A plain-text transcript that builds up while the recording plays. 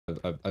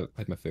I've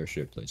had my fair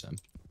share of playtime.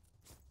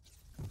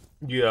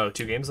 You have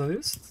 2 games on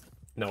this?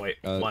 No wait,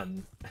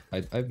 1.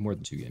 I have more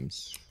than 2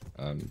 games.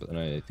 But then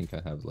I think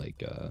I have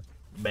like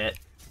Bet.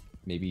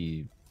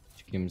 maybe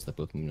 2 games that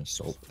both in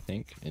Assault, I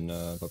think, in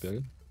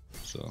Valorant.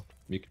 So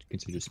you could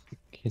consider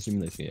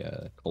me like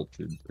a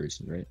cultured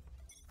person, right?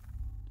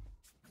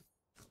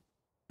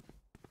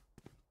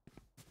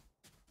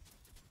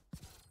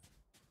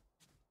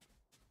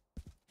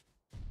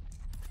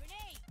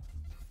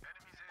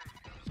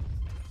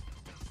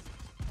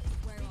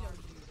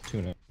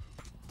 Tuna.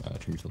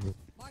 Tuna silver.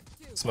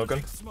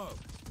 Smoking.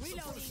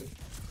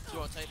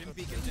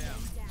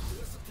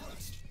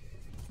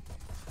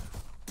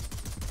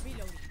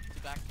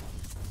 Back.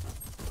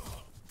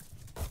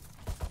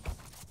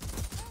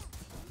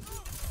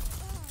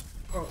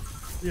 Oh,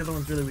 the other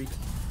one's really weak.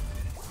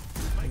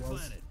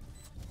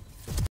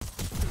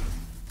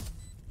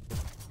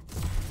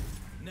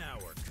 Now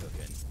we're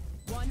cooking.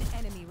 One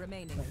enemy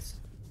remaining. Nice.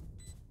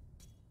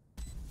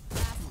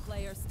 Last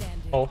player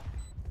standing. Oh.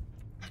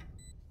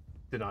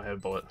 Did not hit a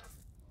bullet.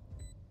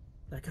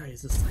 That guy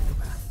is a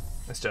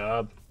psychopath. Nice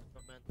job.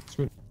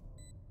 Sweet.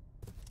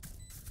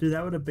 Dude,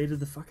 that would have baited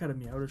the fuck out of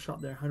me. I would have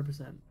shot there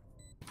 100%.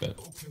 Bet.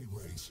 Okay,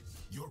 Raze.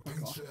 Your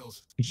pen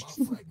shells,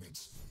 my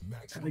fragments.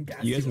 Maximum.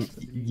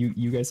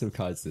 You guys have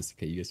caused this.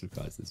 Okay, you guys have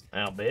caused this.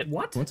 I'll bet.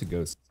 What? What's a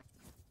ghost?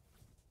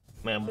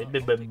 Man,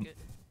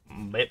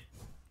 bet.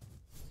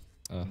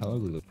 How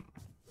ugly look?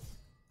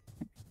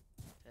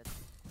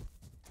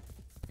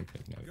 Okay,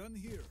 no. Gun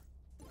here.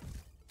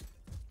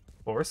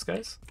 Force,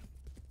 guys?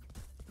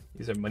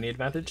 Use our money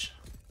advantage.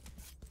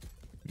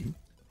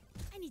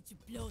 I need to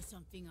blow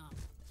something up.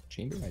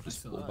 Chamber? I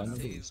just full by my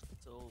nose.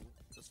 So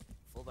just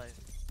full by.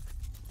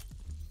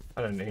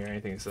 I didn't hear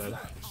anything he said.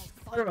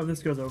 I don't know if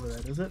this goes over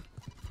there, does it?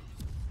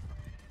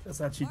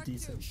 That's actually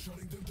decent.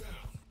 Shutting them down.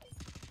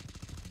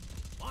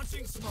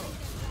 Launching smoke.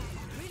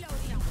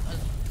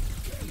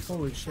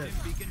 Holy shit.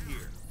 Beacon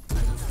here.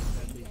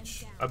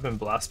 I've been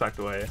blast backed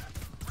away.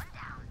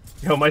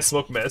 Yo, my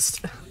smoke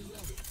missed.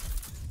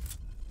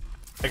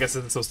 I guess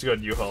it's supposed to go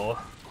to U-Haul.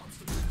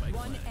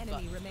 One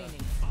enemy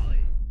remaining.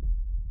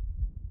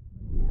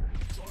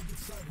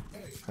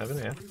 Haven't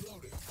ya?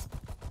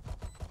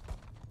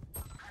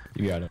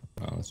 You got it.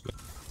 Oh, that's good.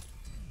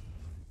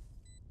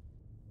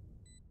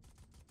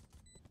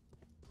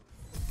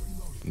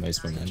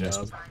 Nice one, man. Good Nice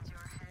job. one.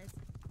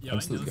 Yo, I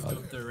Absolute god.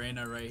 no-scoped the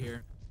Reyna right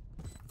here.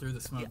 Through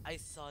the smoke. Yeah, I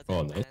saw that.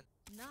 Oh, man. nice.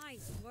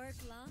 Nice work,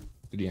 Lon.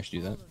 Did he actually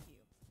do that?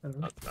 I don't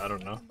know. I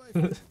don't know.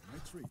 My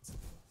treats.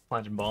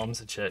 Planting bombs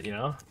and shit, you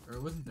know? Or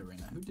it wasn't the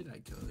Reyna. Who did I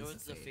kill? It was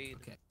was the Fade.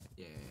 Okay.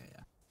 Yeah.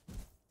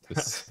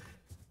 This...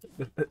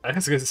 I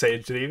was gonna say,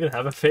 did he even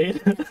have a fade?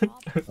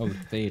 Oh, the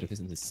fade. If it's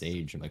in the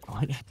sage, I'm like,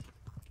 what?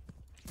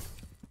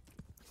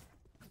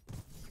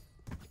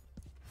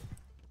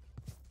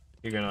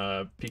 You're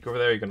gonna peek over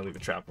there, or you're gonna leave a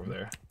trap over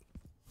there?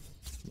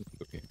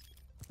 Okay.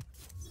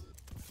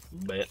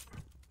 Bet.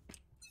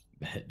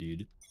 Bet,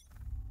 dude.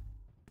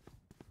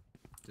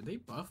 Did they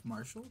buff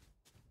Marshall?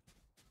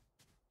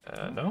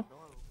 No?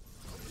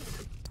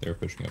 They're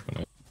pushing up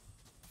on it.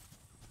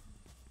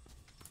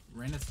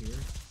 Reyna's here.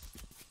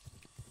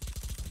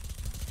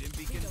 Dim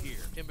beacon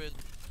here. Timber.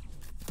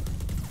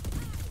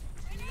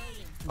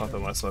 I'll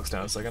put my smokes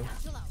down a second.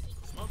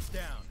 Smoke's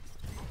down.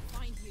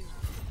 Find you.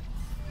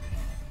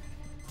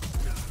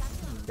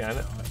 Yeah, I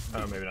know.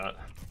 Oh, maybe not.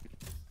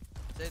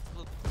 That's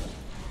blue.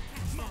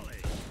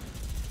 Molly.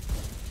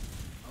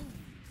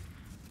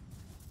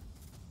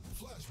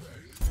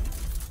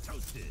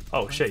 Toasted.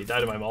 Oh shit, he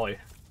died in my molly.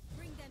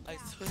 Bring them I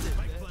down. saw it.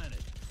 Spike man. planted.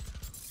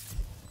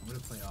 I'm gonna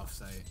play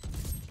offsite.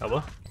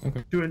 Elbow?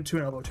 Two and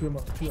elbow, two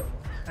elbow,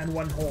 and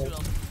one hole. Two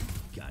elbow.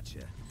 Gotcha.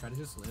 Try to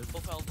just live.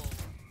 Both elbow.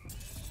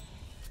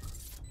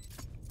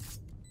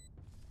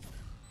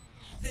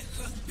 The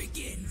hunt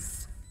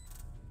begins.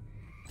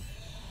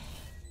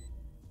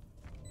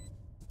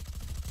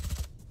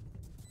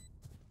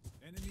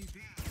 Enemy B.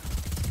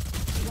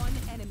 One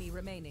enemy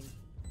remaining.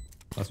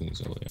 Last one is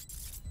solo, yeah.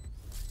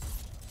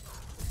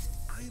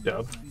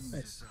 Job.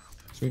 Nice.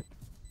 Sweet.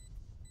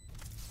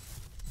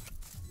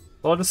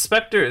 Oh, the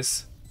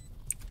specters!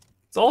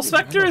 It's all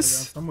specters!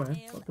 Somewhere.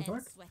 What the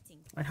fuck?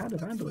 I had a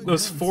vandal. in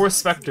Those my 4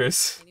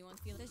 specters. Anyone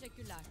feel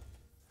teşekkürler.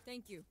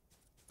 Thank you.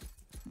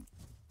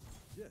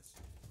 Yes.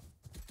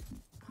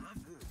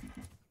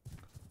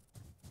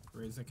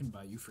 Raze, I can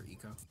buy you for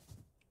eco.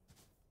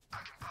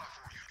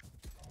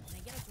 Can I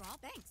get a drop?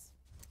 Thanks.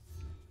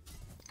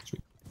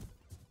 Sweet.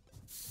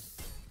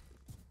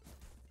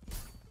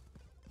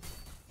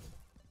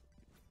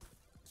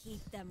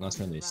 Keep them Last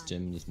on round the they run.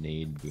 stim, just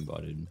nade, boom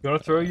botted. You wanna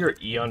throw your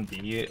E on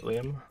B,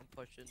 Liam? I'm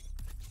pushing.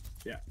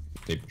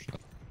 They push up.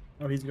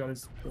 Oh, he's got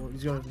his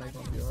knife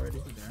on you already.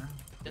 There.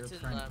 They're That's in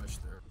trying to lab. push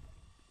through.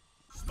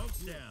 Smoke's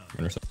down.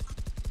 Runner side.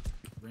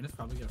 Reyna's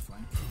probably gonna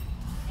flank.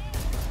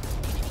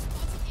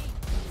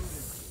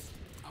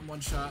 I'm one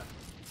shot.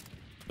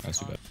 Nice,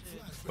 too bad.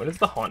 When does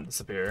the haunt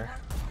disappear?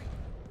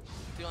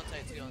 Two on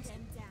site, two on site.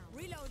 Them down.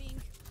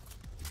 Reloading.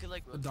 You could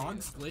like The rotate.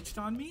 dog's glitched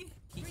on me.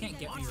 He can't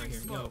get me right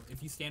here. Yo,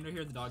 if you stand right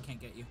here, the dog can't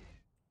get you.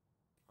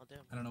 damn.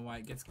 I don't know why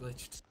it gets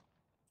glitched.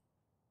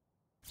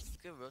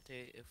 We could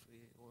rotate if we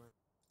want.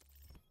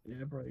 Yeah,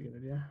 probably a good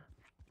idea.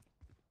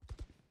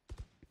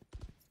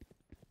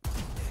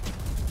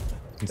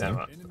 Damn.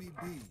 Enemy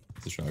B.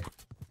 It's a shock.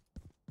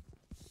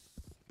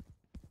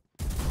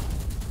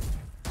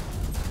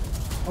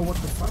 Oh, what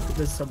the fuck?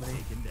 There's somebody.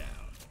 Taken down.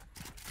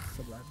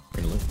 So bad.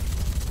 Pretty lit.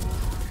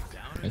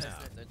 Down and Nice.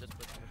 out. I just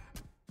put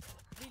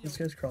it. This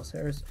guy's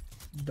crosshairs.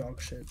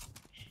 Dog shit.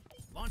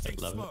 Launching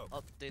I love it. smoke.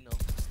 Oh, they know.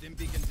 Stim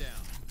beacon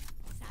down.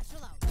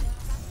 Satchel out.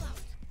 Satchel out.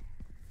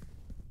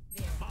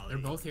 There. Molly. They're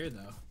both here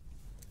though.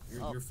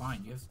 You're, Oh. you're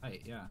fine. You have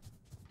sight. Yeah.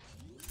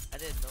 I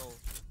didn't know.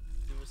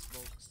 There was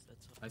smokes.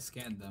 That's all. I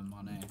scanned them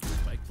on A.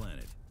 Spike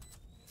planet.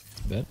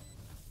 Bet.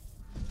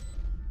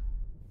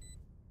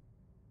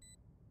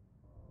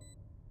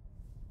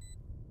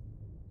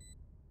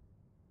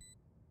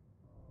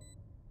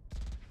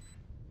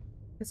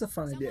 It's a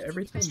fun idea.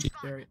 Every time,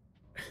 Gary,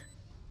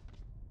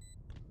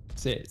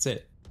 Say it. Say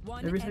it.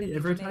 One every time, enemy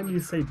every time remaining. you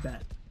say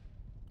bet,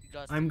 You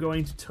got I'm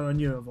going to turn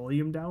your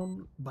volume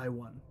down by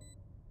 1.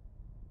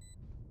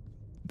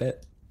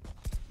 Bet.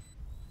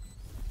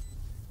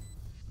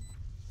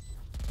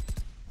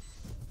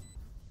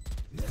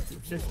 It's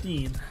at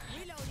 15.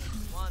 Reloading.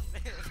 one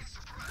man.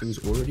 It was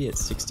already at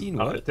 16.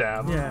 Oh What?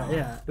 damn. Yeah,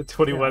 yeah. The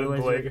 21 Yeah, in the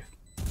otherwise leg.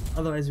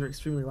 Otherwise, you're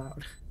extremely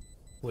loud.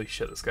 Holy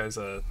shit, this guy's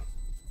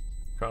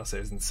crosshair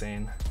is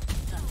insane.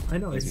 I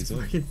know. Makes It's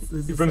me fucking.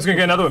 It's Brim's gonna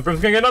get another one. Brim's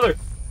gonna get another.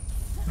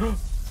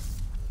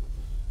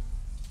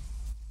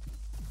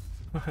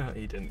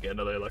 He didn't get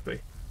another, luckily.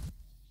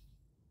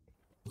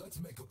 Let's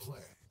make a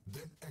plan,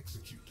 then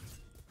execute.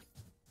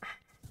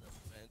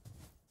 Man,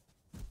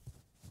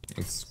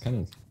 It's kind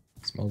of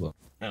small though.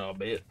 Oh,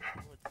 bet.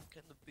 what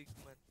kind of big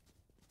man?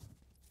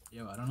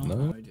 Yo, I don't know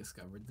No. how I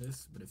discovered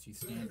this, but if you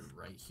stand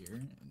right here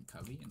in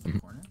Covey in the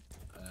corner,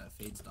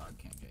 Fade's dog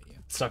can't get you.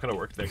 It's not gonna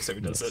work next time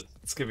he does it.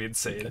 It's gonna be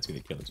insane. That's gonna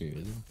kill it too,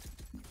 isn't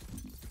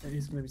it?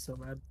 He's gonna be so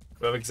mad.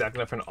 We have exact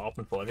enough for an op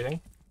and full everything.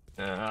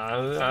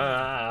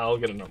 I'll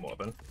get a normal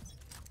weapon.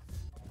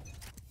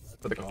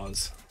 For the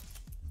cause.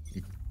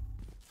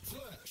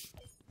 Flash,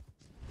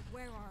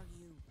 Where are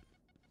you?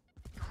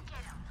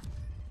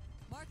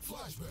 Mark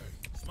one.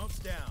 flashbang, Smoke's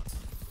down.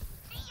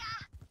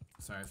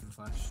 Sorry for the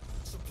flash.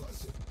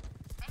 suppress it.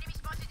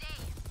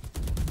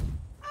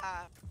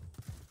 Ah,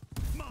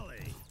 Molly.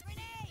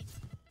 Grenade.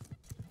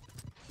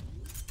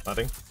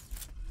 Nothing.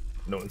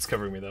 No one's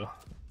covering me though.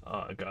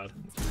 Oh god.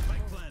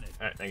 Spike planet.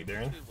 Alright, thank you,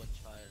 Darren. maybe one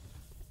shot.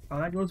 Oh,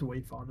 that goes way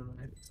farther than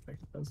I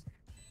expected it does.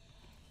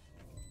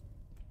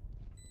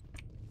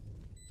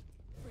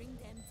 Bring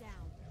them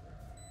down.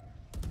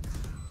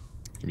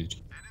 Give me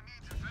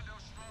Bring them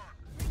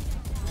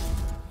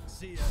down.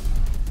 See ya.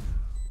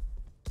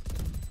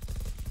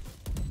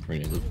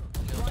 grenade.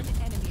 One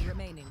enemy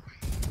remaining.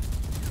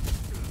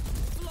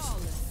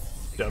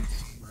 Flawless. Jump.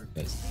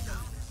 Nice.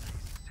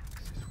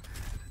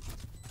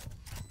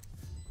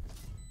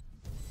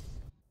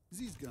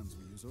 These guns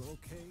we use are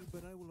okay,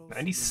 but I will also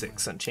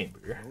 96 on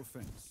chamber. no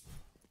offense.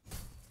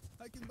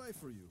 I can buy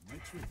for you, my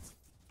treat.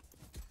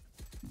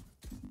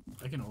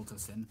 I can ult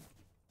us in.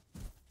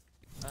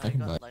 I I can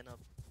got buy- line up.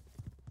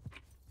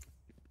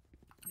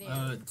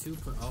 There. Two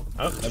put. Oh.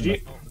 Oh, okay.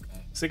 GG.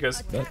 Okay. See you guys.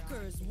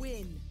 Attackers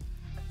win.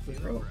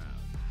 Bro.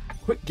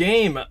 Quick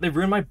game! They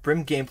ruined my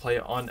Brim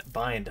gameplay on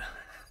Bind.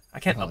 I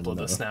can't Oh, upload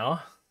this no.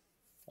 now.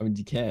 I mean,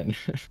 you can.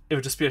 It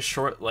would just be a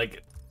short,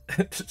 like,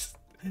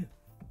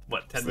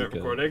 what, 10-minute like a-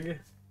 recording?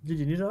 Dude,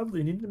 you need to upload.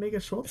 You need to make a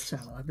shorts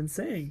channel. I've been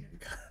saying.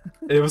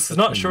 It was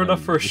not been short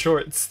enough for money.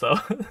 shorts, though.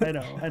 I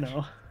know. I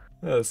know.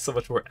 That was so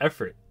much more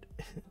effort.